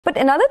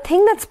But another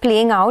thing that's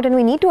playing out, and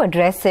we need to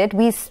address it,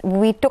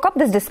 we took up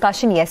this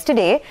discussion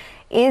yesterday,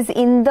 is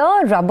in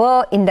the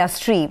rubber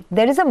industry.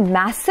 There is a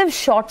massive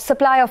short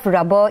supply of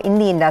rubber in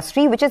the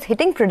industry, which is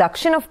hitting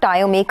production of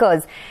tyre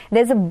makers.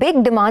 There's a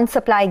big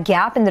demand-supply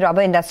gap in the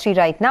rubber industry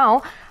right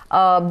now.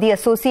 The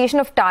Association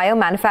of Tyre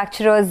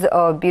Manufacturers,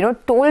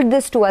 told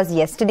this to us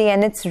yesterday,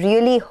 and it's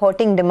really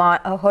hurting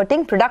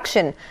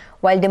production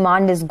while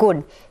demand is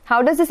good.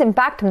 How does this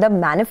impact the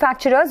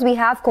manufacturers? We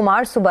have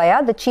Kumar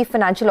Subbiah, the Chief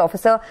Financial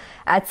Officer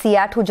at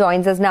CEAT, who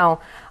joins us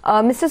now.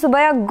 Mr.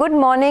 Subbiah, good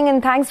morning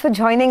and thanks for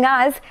joining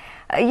us.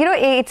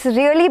 It's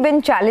really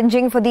been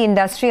challenging for the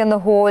industry on the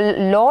whole,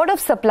 lot of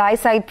supply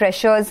side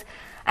pressures,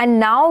 and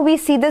now we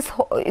see this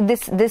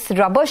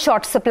rubber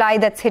short supply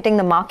that's hitting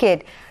the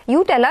market.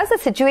 You tell us the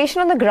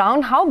situation on the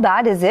ground, how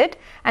bad is it?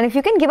 And if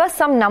you can give us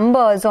some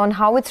numbers on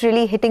how it's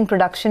really hitting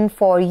production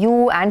for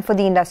you and for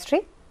the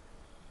industry.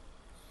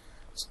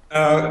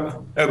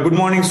 Good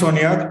morning,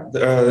 Sonia.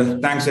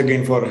 Thanks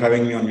again for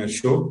having me on your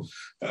show.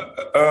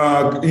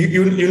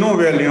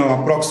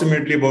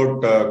 Approximately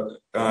about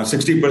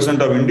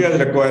 60% of India's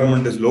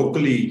requirement is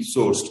locally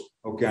sourced.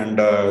 Okay, and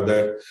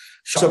the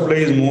supply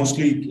is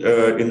mostly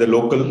in the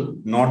local,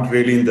 not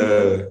really in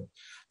the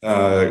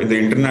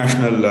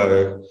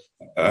international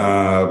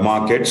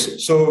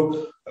markets.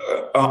 So,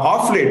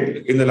 off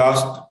late, in the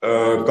last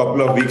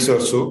couple of weeks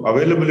or so,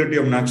 availability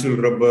of natural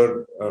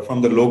rubber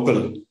from the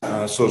local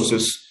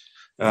sources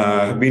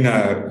have been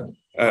a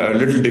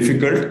little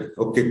difficult.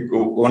 Okay,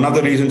 one of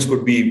the reasons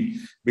could be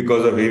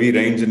because of heavy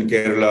rains in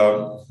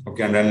Kerala.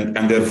 Okay,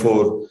 and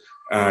therefore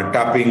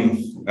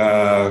tapping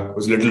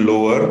was a little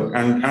lower,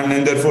 and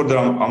then therefore the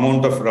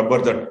amount of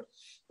rubber that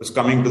was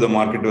coming to the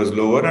market was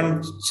lower.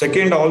 And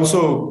second,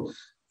 also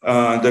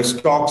the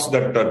stocks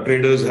that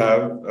traders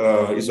have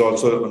is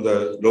also on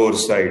the lower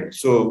side.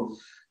 So,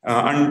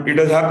 and it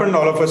has happened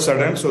all of a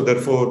sudden. So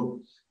therefore,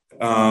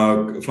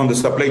 from the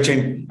supply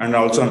chain and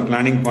also on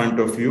planning point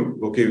of view,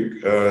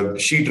 okay,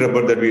 sheet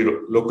rubber that we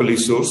locally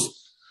source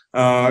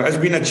has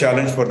been a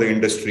challenge for the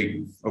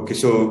industry. Okay,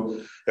 so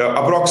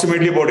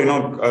approximately about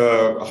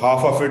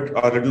half of it,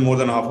 or a little more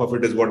than half of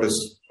it, is what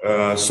is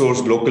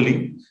sourced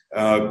locally.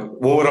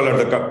 Overall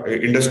at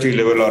the industry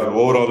level or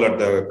overall at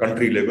the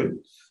country level,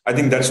 I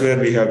think that's where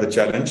we have the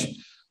challenge.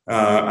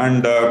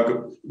 And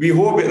we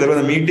hope there was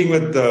a meeting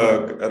with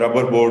the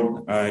rubber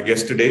board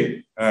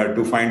yesterday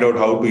to find out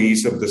how to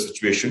ease up the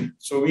situation.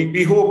 So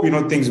we hope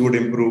things would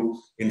improve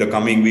in the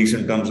coming weeks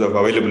in terms of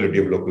availability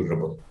of local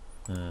rubber.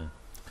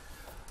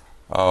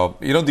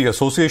 The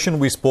association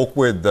we spoke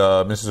with,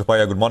 Mr.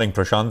 Subbiah, good morning,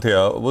 Prashant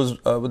here,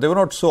 they were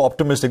not so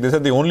optimistic. They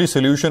said the only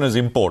solution is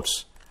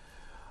imports.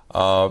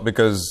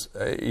 Because,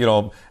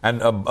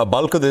 and a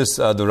bulk of this,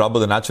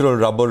 the natural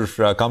rubber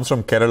comes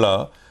from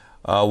Kerala,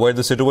 where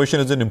the situation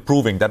isn't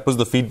improving. That was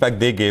the feedback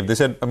they gave. They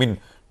said,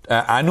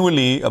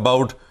 annually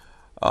about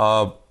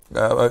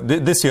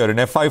this year, in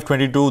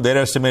FY22, their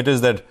estimate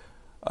is that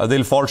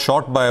they'll fall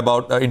short by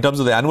about, in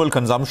terms of the annual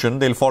consumption,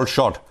 they'll fall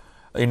short.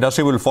 The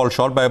industry will fall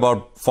short by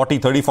about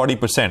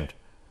 40%,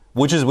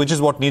 which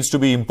is what needs to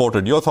be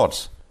imported. Your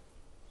thoughts?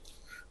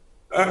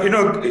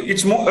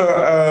 It's more,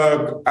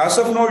 as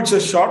of now, it's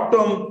a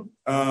short-term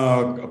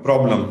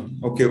problem.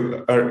 Okay.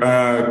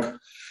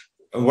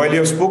 While you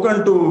have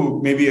spoken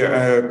to maybe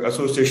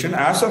association,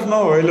 as of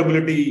now,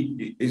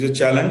 availability is a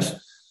challenge.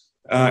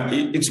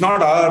 It's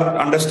not our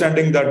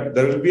understanding that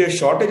there will be a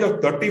shortage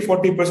of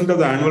 30-40% of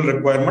the annual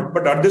requirement,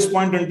 but at this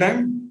point in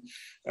time,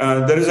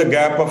 there is a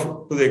gap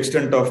to the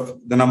extent of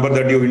the number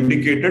that you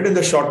indicated in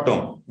the short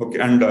term. Okay,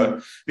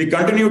 and we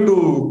continue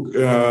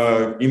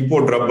to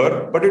import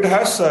rubber, but it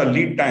has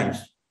lead times.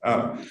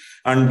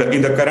 And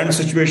in the current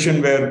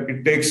situation where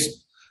it takes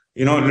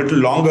a little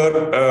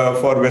longer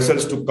for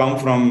vessels to come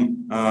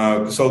from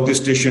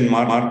Southeast Asian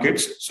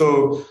markets,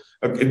 so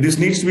this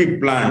needs to be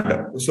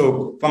planned.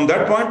 So from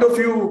that point of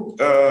view,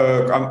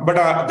 but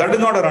that is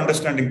not our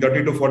understanding.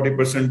 30 to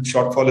 40%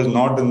 shortfall is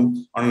not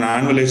on an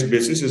annualized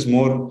basis, is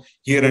more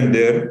here and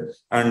there.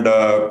 And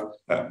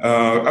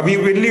we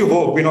really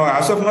hope,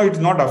 as of now, it's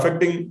not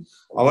affecting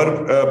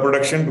our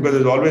production because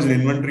there's always an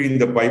inventory in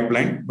the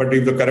pipeline. But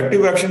if the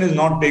corrective action is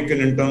not taken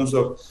in terms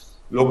of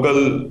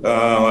local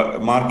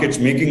markets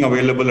making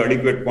available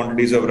adequate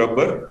quantities of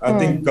rubber, I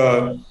think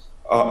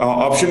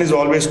option is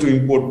always to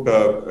import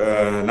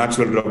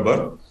natural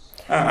rubber.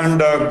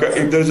 And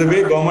if there's a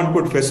way government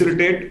could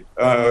facilitate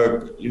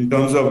in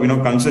terms of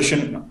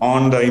concession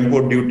on the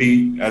import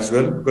duty as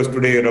well, because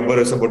today rubber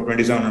is about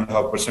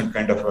 27.5%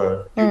 kind of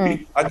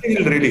duty. I think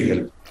it'll really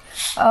help.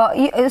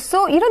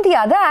 So, the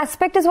other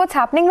aspect is what's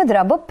happening with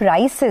rubber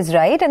prices,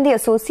 right? And the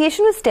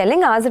association was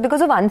telling us that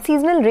because of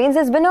unseasonal rains,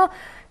 there's been a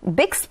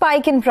big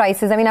spike in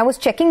prices. I was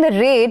checking the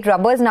rate.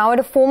 Rubber is now at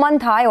a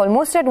 4-month high,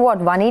 almost at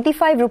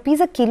 185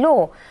 rupees a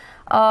kilo.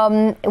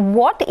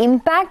 What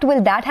impact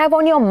will that have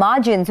on your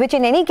margins, which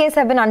in any case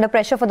have been under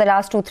pressure for the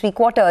last 2-3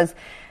 quarters?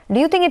 Do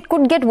you think it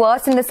could get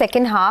worse in the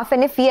second half?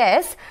 And if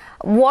yes,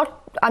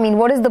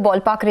 what is the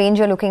ballpark range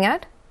you're looking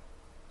at?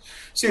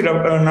 See,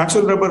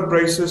 natural rubber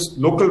prices,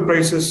 local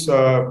prices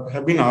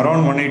have been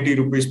around 180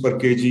 rupees per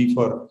kg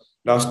for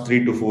last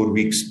 3 to 4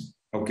 weeks.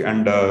 Okay,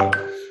 and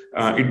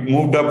it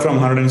moved up from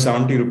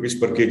 170 rupees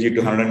per kg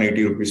to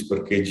 180 rupees per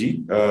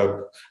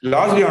kg,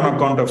 largely on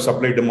account of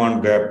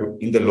supply-demand gap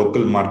in the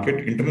local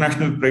market.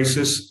 International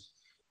prices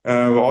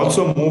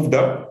also moved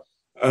up.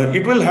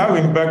 It will have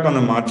impact on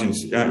the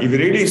margins. If you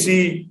really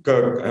see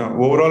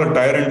overall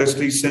tyre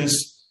industry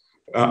since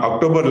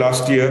October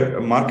last year,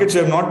 markets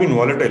have not been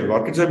volatile.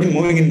 Markets have been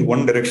moving in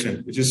one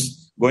direction, which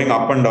is going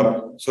up and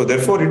up. So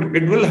therefore,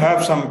 it will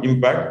have some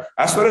impact.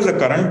 As far as the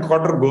current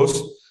quarter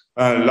goes,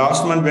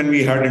 last month when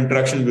we had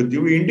interaction with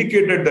you, we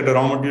indicated that the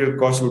raw material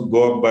cost would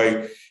go up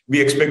by, we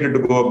expected to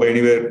go up by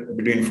anywhere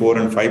between 4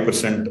 and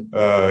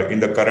 5% in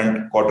the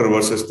current quarter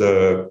versus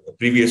the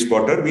previous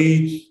quarter.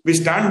 We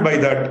stand by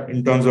that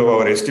in terms of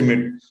our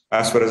estimate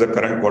as far as the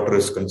current quarter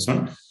is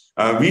concerned.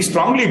 We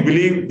strongly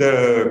believe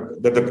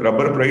that the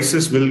rubber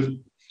prices will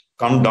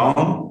come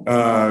down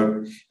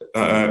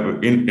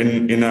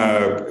in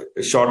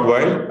a short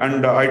while,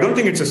 and I don't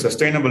think it's a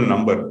sustainable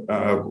number.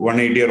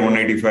 180 or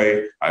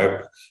 185.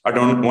 At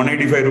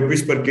 185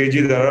 rupees per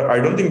kg, I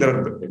don't think there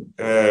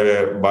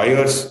are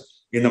buyers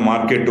in the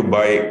market to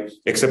buy,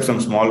 except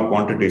some small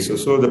quantities.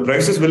 So the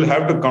prices will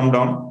have to come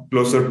down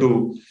closer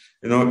to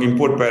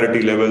import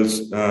parity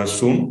levels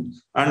soon,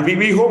 and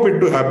we hope it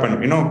to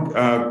happen.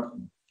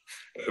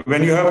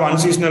 When you have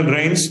unseasonal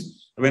rains,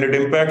 when it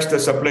impacts the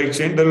supply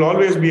chain, there will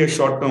always be a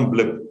short-term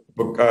blip.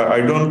 But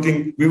I don't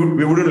think we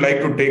wouldn't like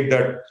to take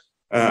that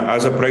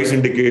as a price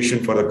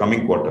indication for the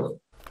coming quarter.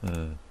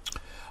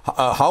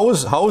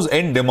 How's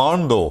end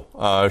demand though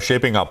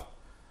shaping up?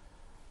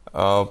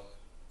 From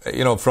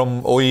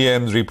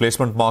OEMs,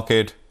 replacement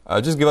market.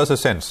 Just give us a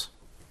sense.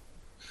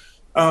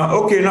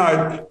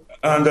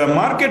 The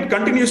market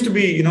continues to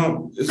be,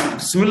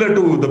 similar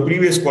to the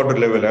previous quarter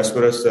level as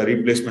far as the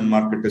replacement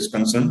market is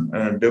concerned.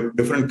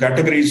 Different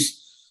categories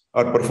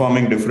are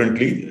performing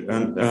differently.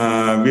 And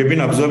we have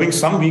been observing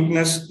some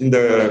weakness in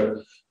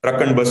the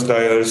truck and bus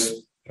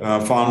tires,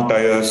 farm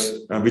tires,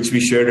 which we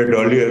shared it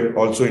earlier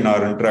also in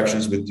our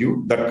interactions with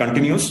you. That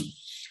continues.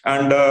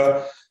 And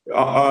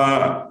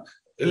a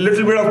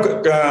little bit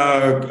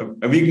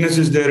of weakness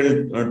is there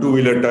in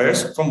two-wheeler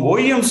tires. From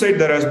OEM side,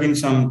 there has been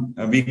some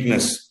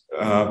weakness,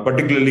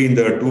 particularly in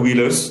the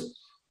two-wheelers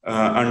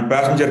and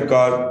passenger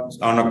cars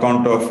on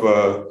account of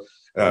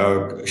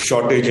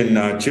shortage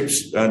in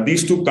chips.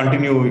 These two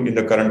continue in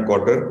the current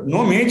quarter.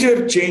 No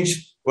major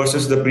change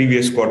versus the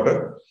previous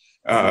quarter.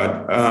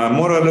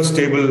 More or less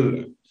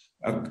stable,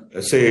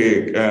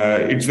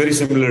 it's very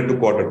similar to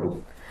quarter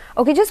two.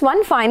 Okay, just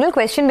one final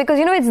question, because,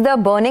 it's the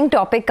burning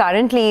topic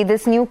currently,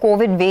 this new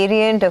COVID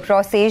variant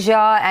across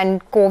Asia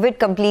and COVID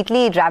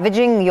completely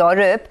ravaging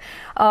Europe.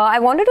 I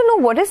wanted to know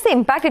what is the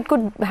impact it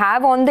could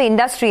have on the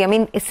industry. I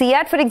mean,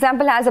 CEAT, for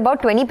example, has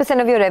about 20%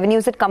 of your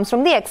revenues that comes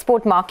from the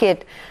export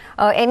market.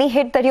 Any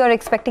hit that you're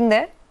expecting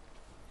there?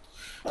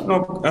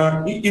 No,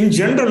 in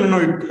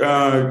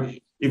general,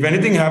 if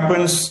anything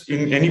happens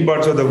in any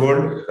parts of the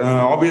world,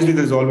 obviously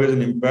there's always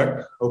an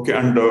impact. Okay,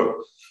 and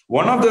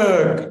one of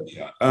the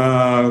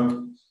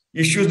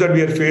issues that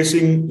we are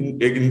facing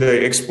in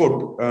the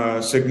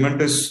export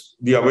segment is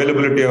the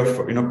availability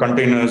of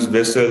containers,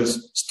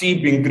 vessels,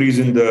 steep increase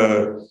in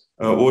the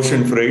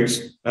ocean freights.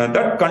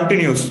 That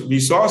continues. We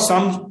saw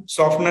some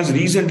softness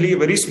recently,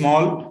 very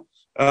small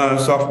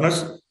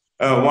softness.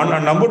 One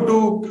and number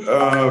two,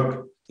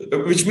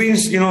 which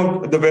means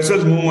the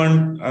vessels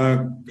movement,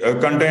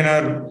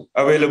 container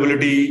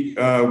availability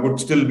would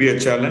still be a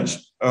challenge.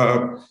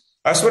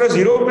 As far as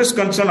Europe is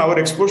concerned, our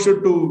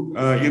exposure to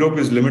Europe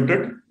is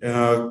limited.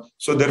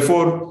 So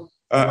therefore,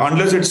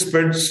 unless it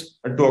spreads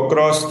to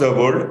across the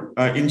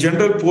world, in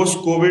general,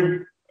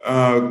 post-COVID,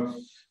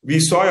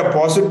 we saw a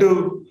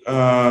positive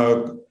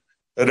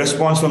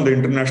response from the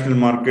international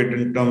market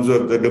in terms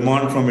of the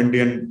demand from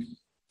Indian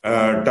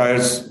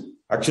tires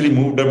actually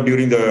moved up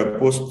during the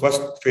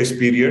post-first phase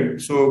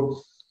period.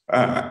 So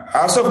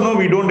as of now,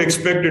 we don't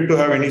expect it to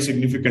have any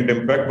significant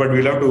impact, but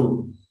we'll have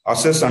to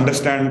assess,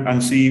 understand,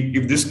 and see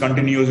if this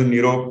continues in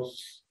Europe,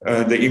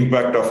 the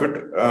impact of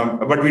it.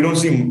 But we don't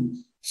see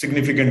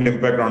significant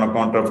impact on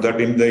account of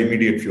that in the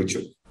immediate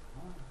future.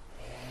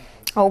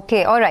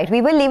 Okay, all right.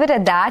 We will leave it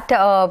at that.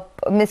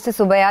 Mr.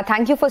 Subbiah,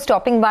 thank you for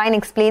stopping by and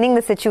explaining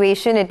the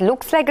situation. It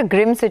looks like a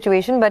grim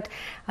situation, but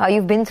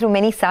you've been through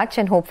many such,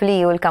 and hopefully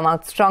you will come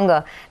out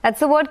stronger. That's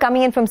the word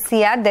coming in from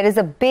CEAT. There is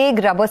a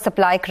big rubber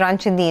supply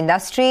crunch in the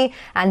industry,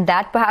 and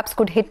that perhaps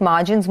could hit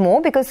margins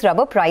more because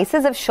rubber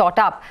prices have shot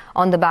up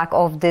on the back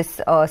of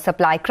this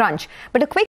supply crunch. But a quick